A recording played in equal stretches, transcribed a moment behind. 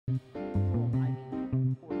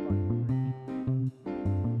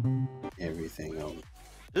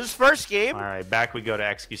This is first game. All right, back we go to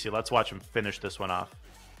XQC. Let's watch him finish this one off.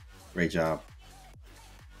 Great job.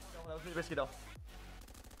 That was really risky though.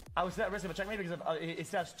 I was not risky of a checkmate because it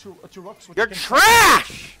has two rooks. You're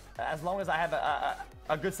trash! As long as I have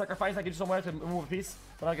a good sacrifice, I can do somewhere to move a piece.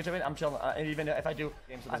 But I can checkmate, I'm chilling. Even if I do,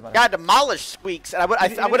 Got demolished, Squeex, and I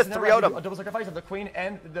would have 3-0'd him. A double sacrifice of the queen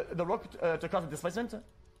and the rook to cause a displacement.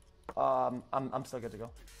 I'm still good to go.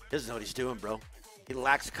 He doesn't know what he's doing, bro. He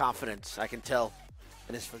lacks confidence, I can tell.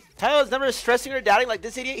 And Tyler's never stressing or doubting like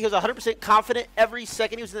this idiot. He was 100% confident every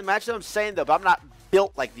second he was in the match. That's what I'm saying, though, but I'm not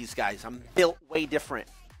built like these guys. I'm built way different.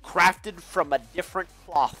 Crafted from a different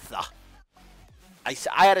cloth. I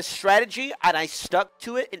had a strategy, and I stuck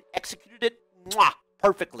to it and executed it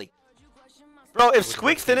perfectly. Bro, if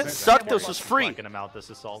Squeex didn't suck, this was free. Him out this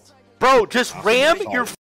assault. Bro, just ram your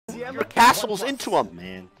castles into him.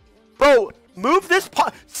 Man. Bro, move this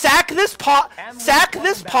pawn. Sack this pawn. Sack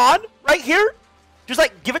this pawn right here. Just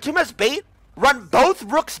like give it to him as bait. Run both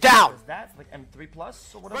rooks down. Is that like M3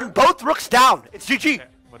 plus or whatever? Run both rooks down. It's GG. Okay,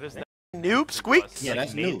 what is that? Noob, Squeex. Yeah,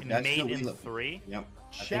 that's new. That's made new. in 3. Yep.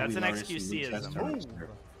 That's an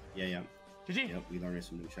XQC. Yeah, yeah. GG. Yep, we learned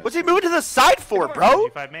some new shots. What's he moving to the side for, bro?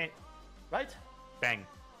 G5 mate. Right? Bang.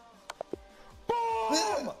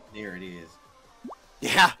 Boom! There it is.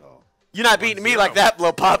 Yeah. Oh. You're not beating me like that,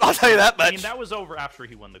 Blow Pop. I'll tell you that much. I mean, that was over after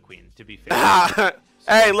he won the queen, to be fair.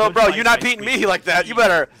 Hey, little bro, you're not beating me like that. You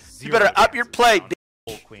better up your play.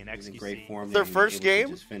 Queen, He's in great form. Their first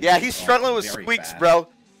game? Yeah, he's struggling with Squeex, bro.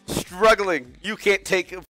 Struggling. You can't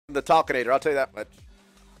take the Talkinator, I'll tell you that much.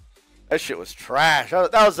 That shit was trash.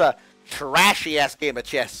 That was a trashy-ass game of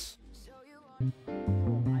chess.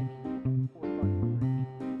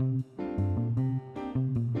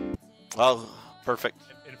 Oh, perfect.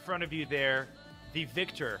 In front of you there, the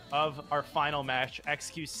victor of our final match,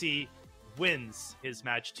 XQC, wins his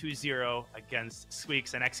match 2-0 against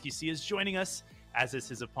Squeex, and XQC is joining us, as is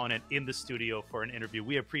his opponent, in the studio for an interview.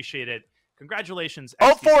 We appreciate it. Congratulations.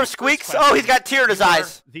 Oh, for Squeex. Oh, he's got tear in his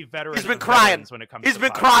eyes. The veteran. He's been crying. When it comes he's to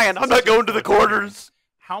been crying. I'm not going to the quarters.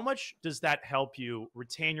 How much does that help you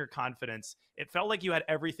retain your confidence? It felt like you had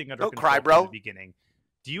everything under Don't control cry, bro. from the beginning.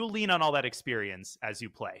 Do you lean on all that experience as you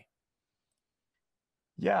play?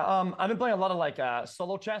 Yeah, I've been playing a lot of like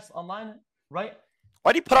solo chess online, right?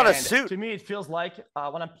 Why'd he put on a And suit? To me, it feels like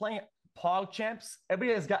when I'm playing Pog Champs,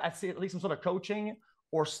 everybody has got, I'd say, at least some sort of coaching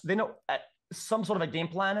or they know some sort of a game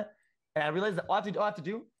plan. And I realized that all I have to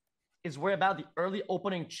do is worry about the early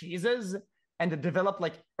opening cheeses and to develop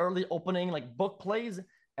like early opening like book plays.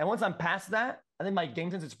 And once I'm past that, I think my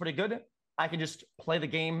game sense is pretty good. I can just play the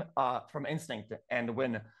game from instinct and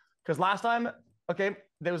win. Because last time, okay,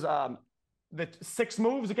 there was the 6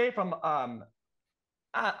 moves, okay, from we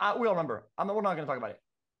all remember. We're not gonna talk about it.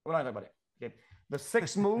 We're not gonna talk about it. Okay, the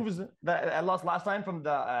 6 moves that I lost last time from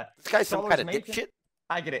the This guy's some kind of dipshit.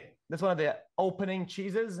 I get it. That's one of the opening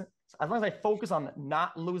cheeses. As long as I focus on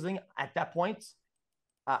not losing at that point,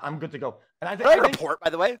 I'm good to go. And I think report, by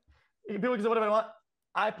the way. People can say whatever they want.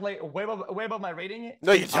 I play way above my rating.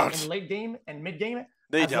 No, you don't. In late game and mid game.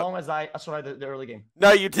 No, you as don't. long as I survive the early game.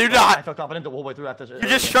 No, you do I not. feel confident the whole way through after. You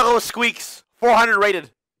just struggle with Squeex. 400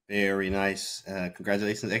 rated. Very nice.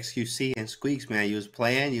 Congratulations, XQC and Squeex, man. You was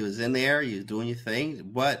playing, you was in there, you was doing your thing.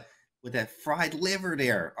 But with that fried liver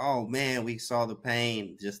there, oh man, we saw the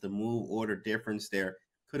pain. Just the move order difference there.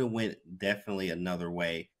 Could have went definitely another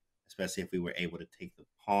way, especially if we were able to take the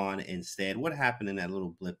pawn instead. What happened in that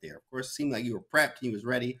little blip there? Of course, it seemed like you were prepped, you was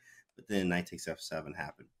ready, but then knight takes f7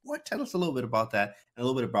 happened. What? Tell us a little bit about that and a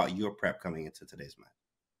little bit about your prep coming into today's match.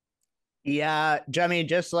 Yeah, I mean,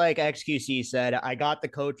 just like XQC said, I got the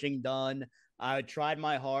coaching done. I tried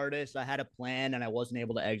my hardest. I had a plan, and I wasn't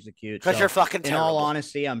able to execute. Because you're fucking terrible. In all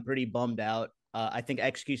honesty, I'm pretty bummed out. I think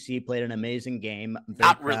XQC played an amazing game. I'm very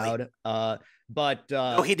Not proud. really. But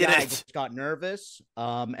no, he didn't. Yeah, I just got nervous.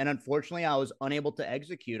 And unfortunately, I was unable to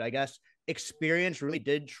execute. I guess experience really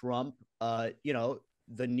did trump, you know,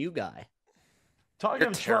 the new guy. Talking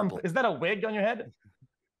of Trump, is that a wig on your head?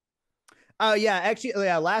 Yeah, actually,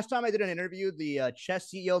 yeah. Last time I did an interview, the chess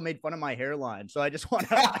CEO made fun of my hairline, so I just want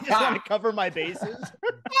to cover my bases.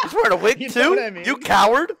 He's wearing a wig You know too. what I mean? You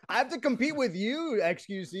coward! I have to compete with you,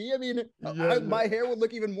 XQC. I mean, my hair would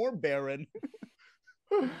look even more barren.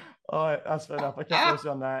 All right, that's fair enough. I can't post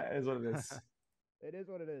you on that. It is what it is. It is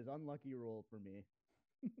what it is. Unlucky roll for me.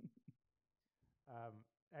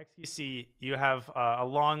 XQC, you have a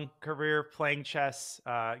long career playing chess,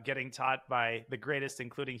 getting taught by the greatest,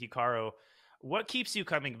 including Hikaru. What keeps you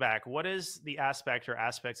coming back? What is the aspect or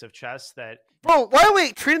aspects of chess that... Bro, why are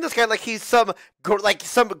we treating this guy like he's some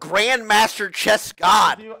grandmaster chess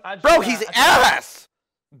god? Bro, he's ass!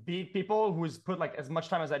 beat people who's put like as much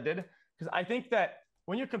time as I did. Because I think that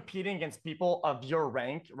when you're competing against people of your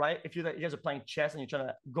rank, right? If you guys are playing chess and you're trying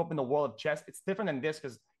to go up in the world of chess, it's different than this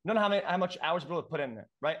because you don't know how much hours people have put in there,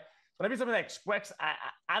 right? But if it's something like Squeex,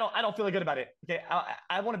 I don't feel good about it. Okay,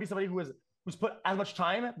 I want to be somebody who's put as much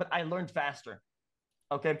time, but I learned faster.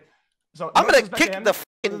 Okay, so I'm gonna kick the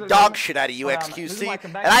fucking dog shit out of you, XQC,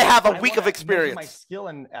 and I have a week of experience. My skill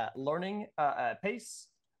and learning pace,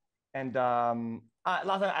 and last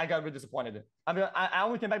time I got really disappointed. I mean, I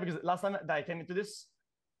only came back because last time that I came into this,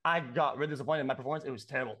 I got really disappointed in my performance. It was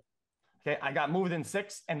terrible. Okay, I got moved in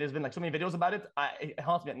 6, and there's been like so many videos about it. It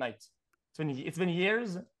haunts me at night. It's been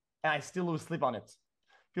years, and I still lose sleep on it.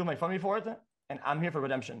 People make fun of me for it, and I'm here for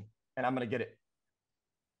redemption, and I'm gonna get it.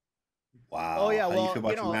 Wow. Oh yeah, How well, you feel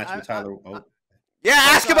about your match with Tyler? Yeah,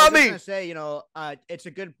 ask about me. I was say, it's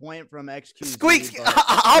a good point from XQC. Squeex,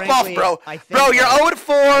 hop off, bro. Bro, you're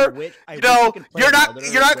 0-4. You're not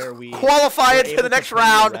qualified for the next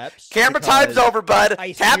round. Camera time's over, bud.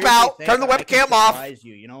 Tap out. Turn the webcam off.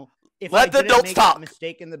 If Let the adults talk.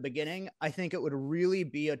 Mistake in the beginning, I think it would really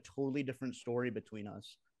be a totally different story between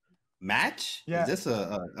us. Match? Yeah. Is this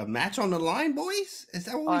a match on the line, boys? Is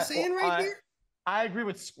that what we're saying right here? I agree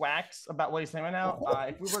with Squeex about what he's saying right now.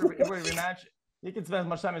 If we were to rematch, you can spend as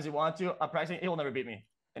much time as you want to. I'm pricing. He will never beat me.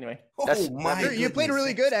 Anyway. You played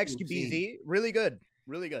really good, XQC. Really good.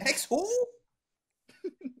 Really good. X who?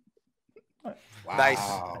 Wow. Nice.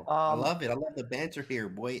 I love it. I love the banter here,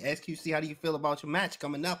 boy. XQC, how do you feel about your match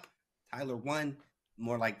coming up? TYLER1,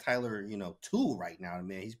 more like Tyler, 2 right now,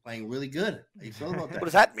 man. He's playing really good. How you feel about that? What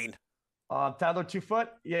does that mean? Tyler 2 foot.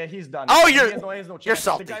 Yeah, he's done. Oh, he has no you're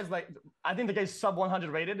salty. The guy's like, I think the guy's sub 100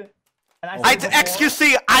 rated. And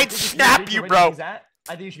XQC, I'd snap you, bro. I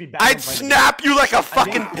think you should be bad. I'd snap you like a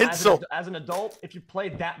fucking pencil. As an adult, if you play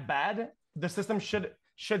that bad, the system should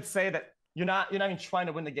say that you're not even trying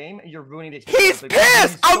to win the game. You're ruining the experience. He's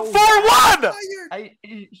pissed. I'm 4-1.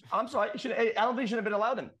 I'm sorry. I don't think he should have been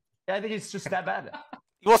allowed in. I think he's just that bad.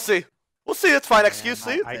 We'll see. We'll see. It's fine,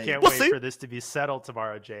 XQC. I can't wait for this to be settled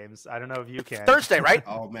tomorrow, James. I don't know if you can. Thursday, right?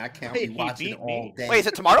 Oh man, I can't be watching all day. Wait, is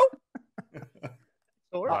it tomorrow?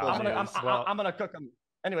 I'm gonna cook him.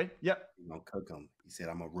 Anyway, yep. You gonna cook him? He said,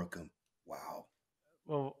 "I'm gonna rook him." Wow.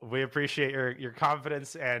 Well, we appreciate your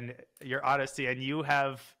confidence and your honesty, and you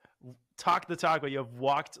have talked the talk, but you have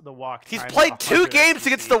walked the walk. He's played 2 games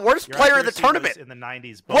against the worst player in the tournament. In the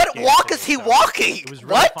 90s. What walk is he walking? It was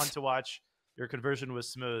really fun to watch. Your conversion was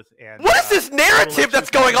smooth. And what is this narrative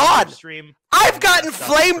that's going on? I've gotten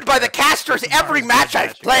flamed by the casters every match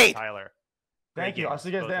I've played. Tyler. Thank you. I'll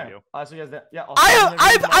see you guys there. Yeah.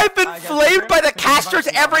 I've been flamed by the casters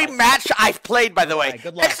every match I've played, by the way.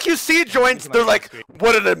 XQC joins, they're like,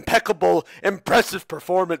 what an impeccable, impressive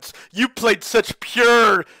performance. You played such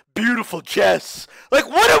pure, beautiful chess. Like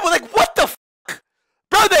what the fuck?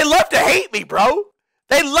 Bro, they love to hate me, bro.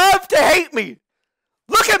 They love to hate me.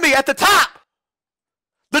 Look at me at the top.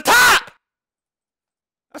 The top!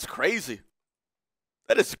 That's crazy.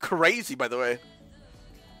 That is crazy, by the way.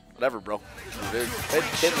 Whatever, bro. They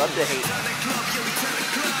love to hate.